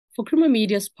For Creamer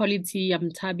Media's Polity,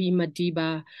 I'm Tabi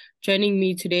Madiba. Joining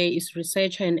me today is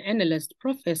researcher and analyst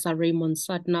Professor Raymond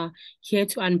Suttner, here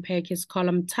to unpack his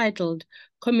column titled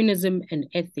Communism and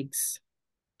Ethics.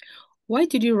 Why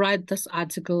did you write this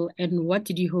article and what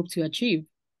did you hope to achieve?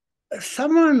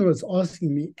 Someone was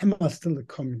asking me, am I still a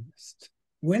communist?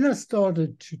 When I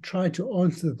started to try to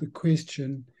answer the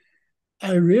question,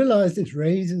 I realized it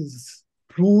raises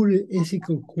broader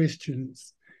ethical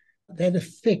questions that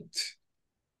affect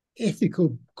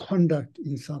ethical conduct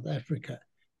in South Africa.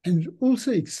 And it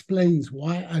also explains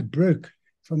why I broke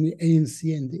from the ANC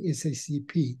and the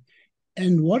SACP.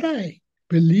 And what I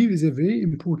believe is a very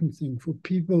important thing for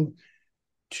people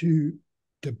to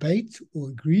debate or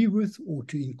agree with or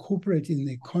to incorporate in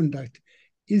their conduct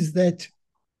is that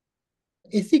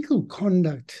ethical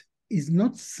conduct is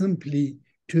not simply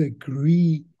to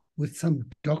agree with some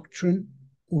doctrine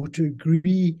or to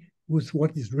agree with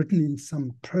what is written in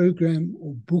some program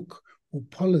or book or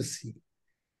policy.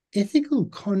 Ethical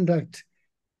conduct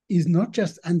is not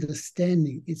just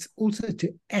understanding, it's also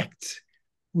to act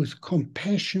with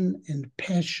compassion and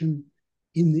passion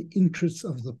in the interests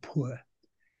of the poor.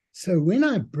 So when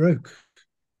I broke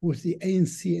with the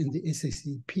ANC and the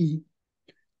SACP,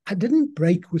 I didn't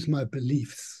break with my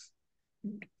beliefs.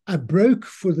 I broke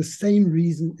for the same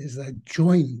reason as I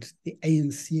joined the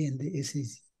ANC and the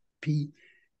SACP,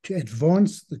 to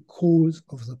advance the cause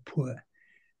of the poor,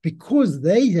 because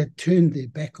they had turned their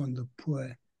back on the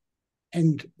poor,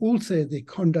 and also their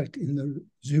conduct in the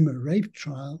Zuma rape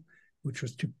trial, which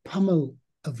was to pummel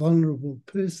a vulnerable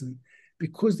person,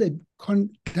 because they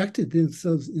conducted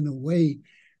themselves in a way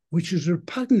which is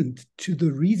repugnant to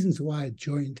the reasons why I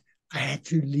joined, I had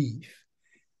to leave.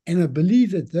 And I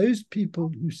believe that those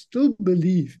people who still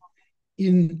believe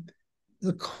in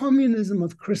the communism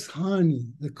of Chris Hani,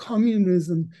 the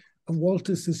communism of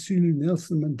Walter Sisulu,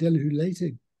 Nelson Mandela, who later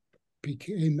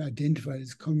became identified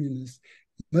as communist,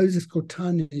 Moses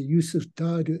Kotane, Yusuf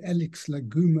Dadu, Alex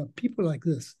Laguma, people like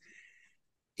this.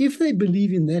 If they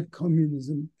believe in that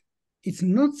communism, it's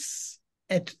not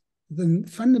at the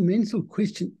fundamental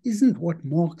question isn't what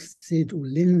Marx said or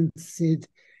Lenin said,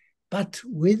 but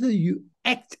whether you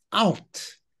act out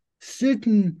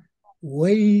certain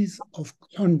ways of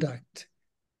conduct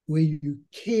where you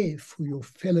care for your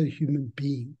fellow human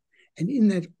being. And in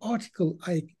that article,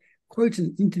 I quote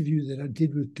an interview that I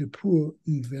did with Dupur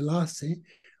Mvelase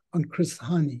on Chris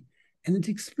Hani, and it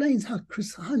explains how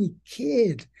Chris Hani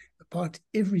cared about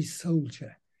every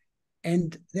soldier,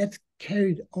 and that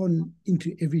carried on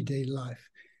into everyday life.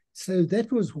 So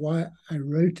that was why I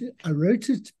wrote it. I wrote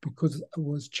it because I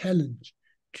was challenged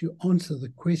to answer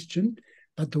the question,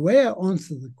 but the way I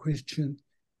answer the question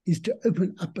is to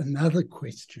open up another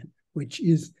question, which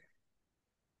is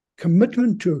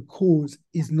commitment to a cause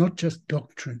is not just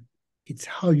doctrine, it's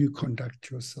how you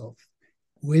conduct yourself,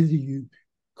 whether you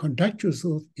conduct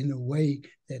yourself in a way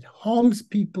that harms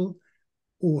people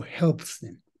or helps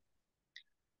them.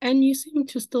 And you seem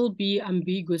to still be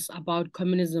ambiguous about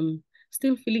communism,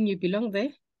 still feeling you belong there?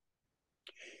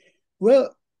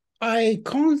 Well, I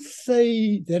can't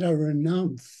say that I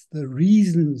renounce the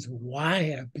reasons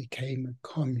why I became a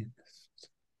communist.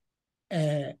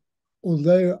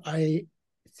 Although I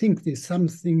think there's some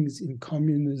things in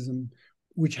communism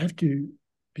which have to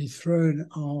be thrown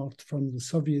out from the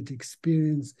Soviet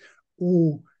experience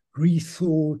or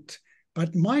rethought.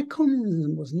 But my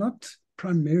communism was not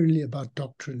primarily about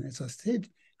doctrine. As I said,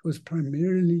 it was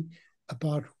primarily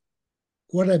about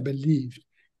what I believed.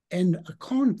 And I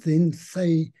can't then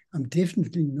say I'm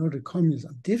definitely not a communist.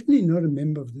 I'm definitely not a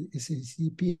member of the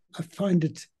SACP. I find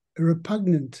it a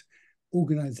repugnant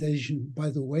organization by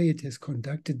the way it has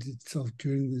conducted itself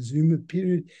during the Zuma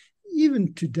period.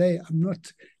 Even today, I'm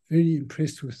not very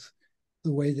impressed with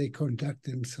the way they conduct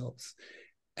themselves.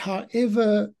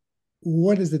 However,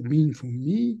 what does it mean for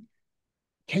me?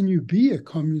 Can you be a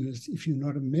communist if you're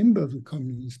not a member of the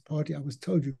Communist Party? I was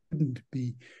told you couldn't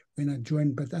be when I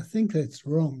joined, but I think that's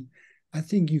wrong. I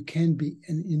think you can be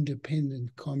an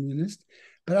independent communist,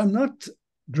 but I'm not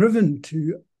driven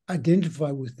to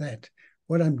identify with that.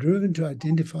 What I'm driven to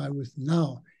identify with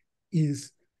now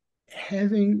is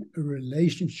having a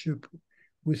relationship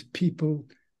with people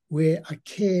where I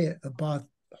care about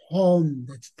harm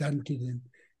that's done to them,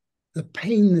 the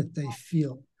pain that they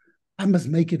feel. I must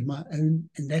make it my own,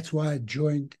 and that's why I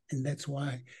joined, and that's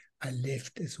why I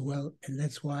left as well, and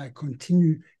that's why I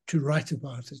continue to write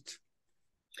about it.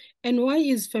 And why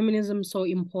is feminism so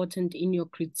important in your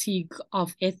critique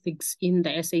of ethics in the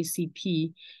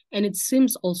SACP, and it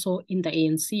seems also in the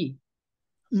ANC?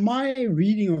 My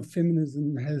reading of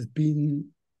feminism has been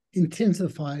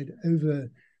intensified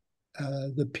over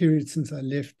the period since I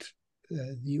left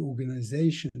the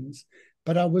organizations,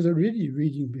 but I was already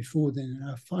reading before then,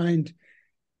 and I find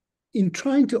in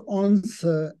trying to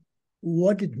answer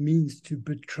what it means to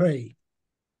betray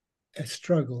a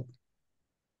struggle,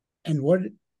 and what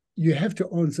you have to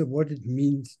answer what it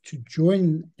means to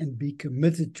join and be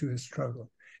committed to a struggle.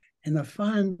 And I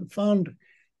found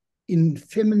in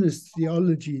feminist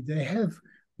theology, they have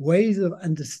ways of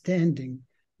understanding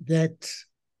that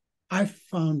I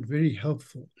found very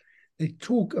helpful. They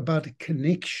talk about a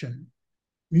connection,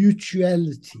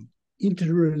 mutuality,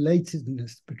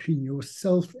 interrelatedness between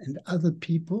yourself and other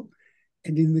people.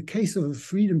 And in the case of a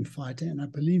freedom fighter, and I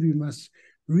believe we must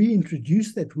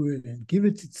reintroduce that word and give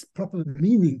it its proper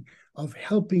meaning of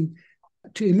helping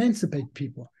to emancipate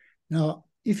people. Now,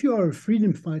 if you are a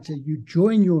freedom fighter, you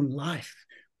join your life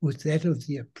with that of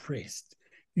the oppressed.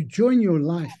 You join your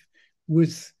life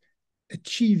with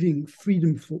achieving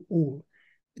freedom for all.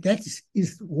 That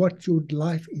is what your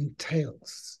life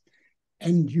entails.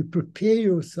 And you prepare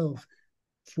yourself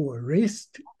for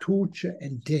arrest, torture,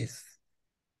 and death.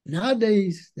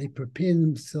 Nowadays, they prepare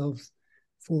themselves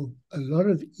for a lot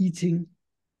of eating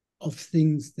of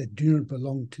things that do not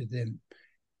belong to them.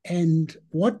 And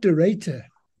what the Rhetor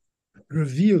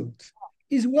revealed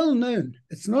is well known.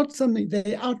 It's not something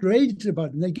they're outraged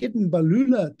about, and they get in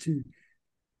Balula to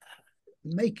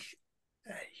make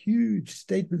huge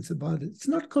statements about it. It's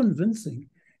not convincing.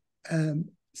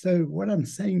 So what I'm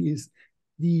saying is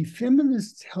the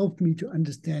feminists helped me to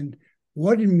understand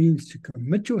what it means to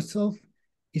commit yourself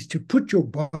is to put your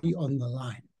body on the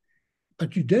line.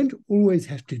 But you don't always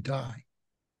have to die.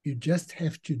 You just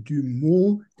have to do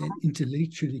more than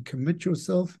intellectually commit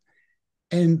yourself.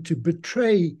 And to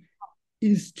betray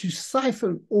is to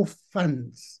siphon off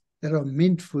funds that are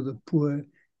meant for the poor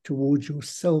towards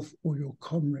yourself or your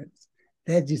comrades.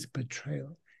 That is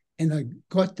betrayal. And I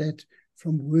got that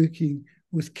from working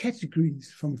with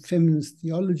categories from feminist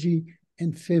theology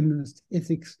and feminist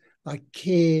ethics like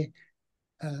care,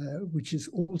 which is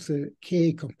also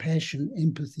care, compassion,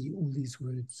 empathy, all these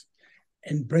words,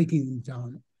 and breaking them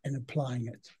down and applying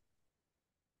it.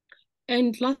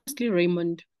 And lastly,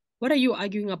 Raymond, what are you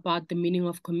arguing about the meaning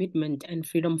of commitment and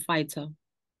freedom fighter?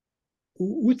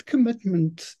 With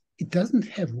commitment, it doesn't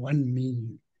have one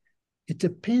meaning. It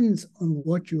depends on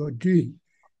what you are doing.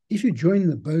 If you join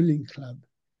the bowling club,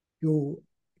 your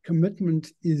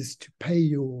commitment is to pay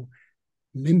your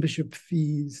membership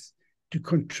fees, to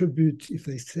contribute if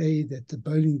they say that the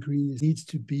bowling green needs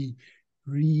to be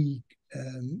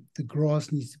the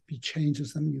grass needs to be changed or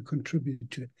something, you contribute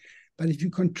to it. But if you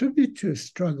contribute to a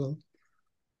struggle,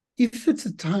 if it's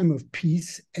a time of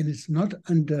peace and it's not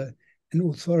under an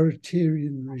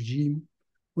authoritarian regime,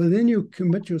 well, then you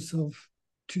commit yourself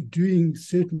to doing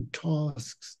certain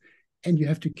tasks and you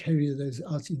have to carry those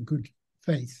out in good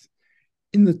faith.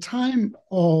 In the time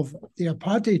of the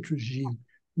apartheid regime,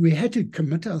 we had to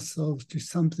commit ourselves to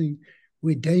something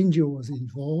where danger was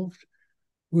involved,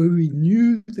 where we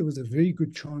knew there was a very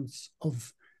good chance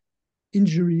of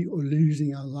injury or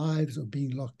losing our lives or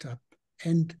being locked up.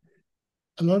 And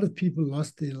a lot of people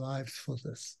lost their lives for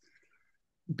this.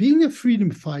 Being a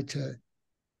freedom fighter,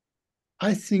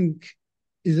 I think,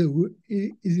 is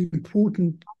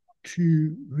important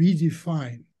to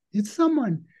redefine. It's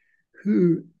someone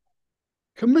who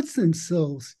commits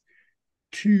themselves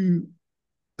to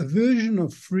a version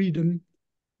of freedom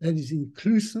that is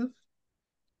inclusive,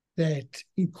 that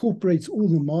incorporates all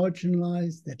the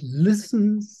marginalized, that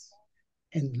listens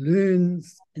and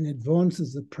learns and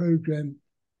advances the program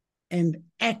and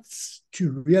acts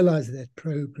to realize that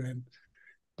program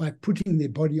by putting their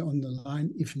body on the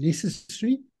line if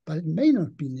necessary, but it may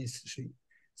not be necessary.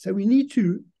 So we need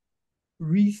to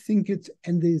rethink it,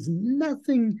 and there's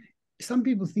nothing, some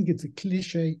people think it's a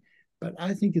cliche, but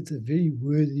I think it's a very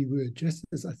worthy word, just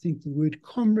as I think the word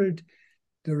comrade,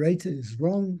 the Rhetor, is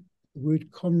wrong. The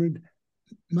word comrade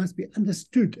must be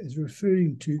understood as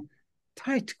referring to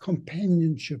tight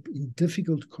companionship in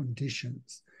difficult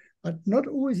conditions, but not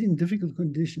always in difficult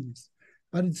conditions.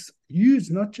 But it's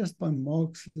used not just by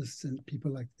Marxists and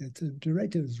people like that. So the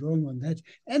Rhetor is wrong on that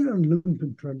and on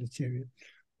lumpen proletariat,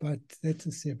 but that's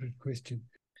a separate question.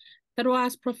 That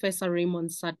was Professor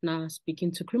Raymond Suttner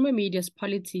speaking to Creamer Media's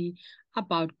Polity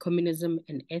about communism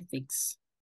and ethics.